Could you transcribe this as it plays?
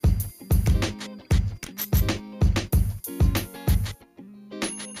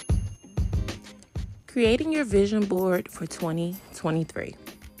Creating your vision board for 2023.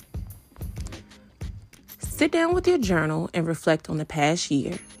 Sit down with your journal and reflect on the past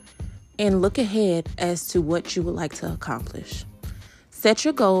year and look ahead as to what you would like to accomplish. Set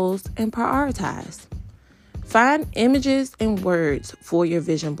your goals and prioritize. Find images and words for your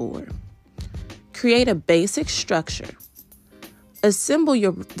vision board. Create a basic structure. Assemble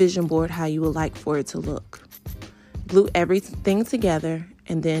your vision board how you would like for it to look. Glue everything together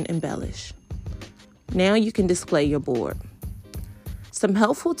and then embellish. Now you can display your board. Some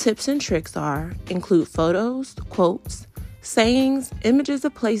helpful tips and tricks include photos, quotes, sayings, images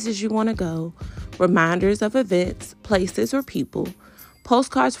of places you want to go, reminders of events, places, or people,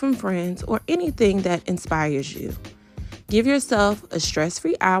 postcards from friends, or anything that inspires you. Give yourself a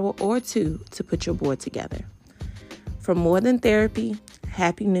stress-free hour or two to put your board together. For more than therapy,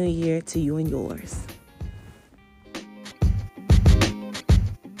 Happy New Year to you and yours.